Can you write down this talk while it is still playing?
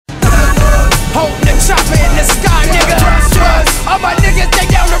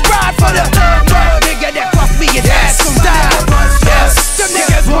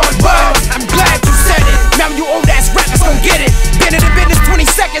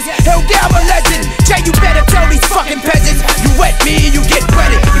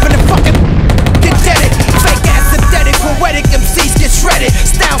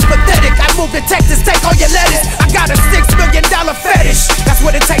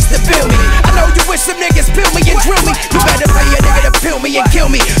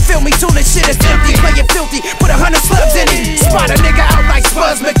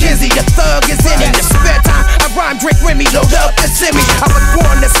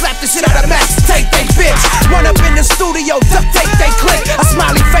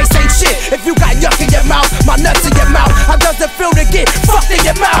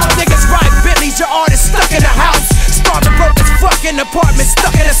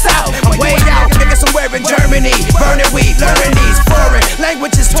south. I'm way out, nigga, somewhere in Germany. Burning weed, learning these foreign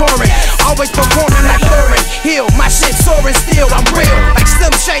languages touring. Always performing like Lauren Hill. My shit soaring still, I'm real. Like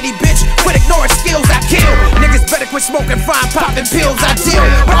Slim Shady, bitch, quit ignoring skills I kill. Niggas better quit smoking, fine popping pills I deal.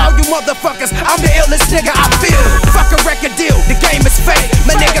 But all you motherfuckers, I'm the illest nigga I feel. Fuck a record deal, the game is fake.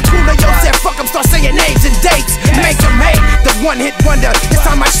 My nigga Coolio said fuck him, start saying names and dates. Make him hate, the one hit wonder. This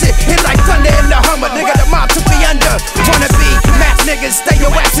time my shit hit like thunder in the Hummer. Nigga, the mob took me under. Wanna be math niggas, stay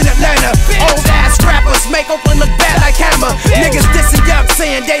your ass in Atlanta. Old ass rappers make Oakland look bad like Hammer. Niggas dissing Yuck,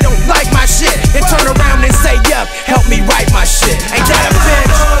 saying they don't like my shit. And turn around and say Yuck, help me write my shit. Ain't that a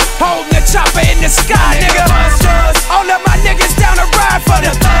bitch? Holding a chopper in the sky, nigga. All of my niggas down to ride for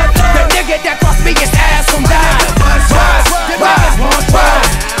the nigga that cost me his ass from dying. Ride.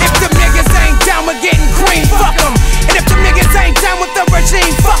 If them niggas ain't down with getting green, fuck them. And if them niggas ain't down with the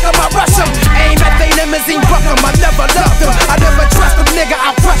regime, fuck them, I rush them. Aim at they limousine, buck them. I never loved them, I never trust them, nigga,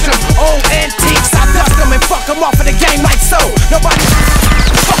 I crush them. Old antiques, I dust them and fuck them off of the game like so. Nobody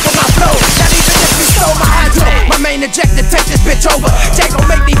fuck with my flow, not even if you stole my hydro. My main ejector, take this bitch over. Jay gon'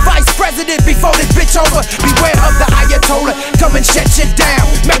 make me vice president before this bitch over. Beware of the Ayatollah, come and shut shit down.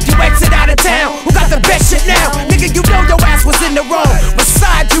 Make you exit out of town, who got the best shit now? Nigga, you know your ass was in the wrong. What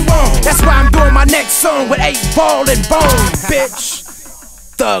side you on? That's why I'm doing my next song with 8 ball and bone, bitch.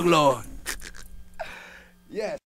 Thug Lord. Yes.